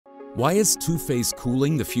Why is two-phase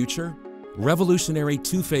cooling the future? Revolutionary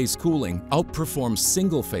two-phase cooling outperforms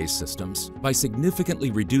single-phase systems by significantly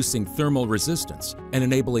reducing thermal resistance and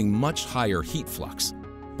enabling much higher heat flux.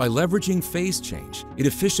 By leveraging phase change, it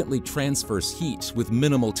efficiently transfers heat with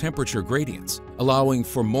minimal temperature gradients, allowing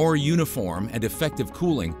for more uniform and effective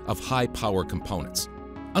cooling of high-power components.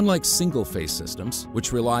 Unlike single-phase systems,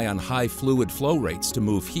 which rely on high fluid flow rates to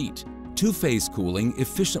move heat, two-phase cooling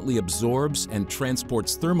efficiently absorbs and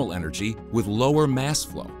transports thermal energy with lower mass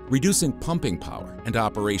flow, reducing pumping power and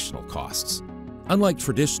operational costs. Unlike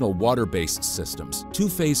traditional water-based systems,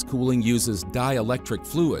 two-phase cooling uses dielectric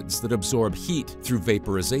fluids that absorb heat through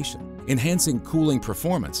vaporization, enhancing cooling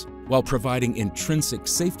performance while providing intrinsic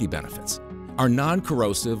safety benefits. Our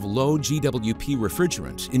non-corrosive, low GWP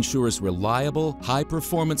refrigerant ensures reliable,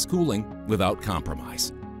 high-performance cooling without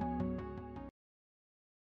compromise.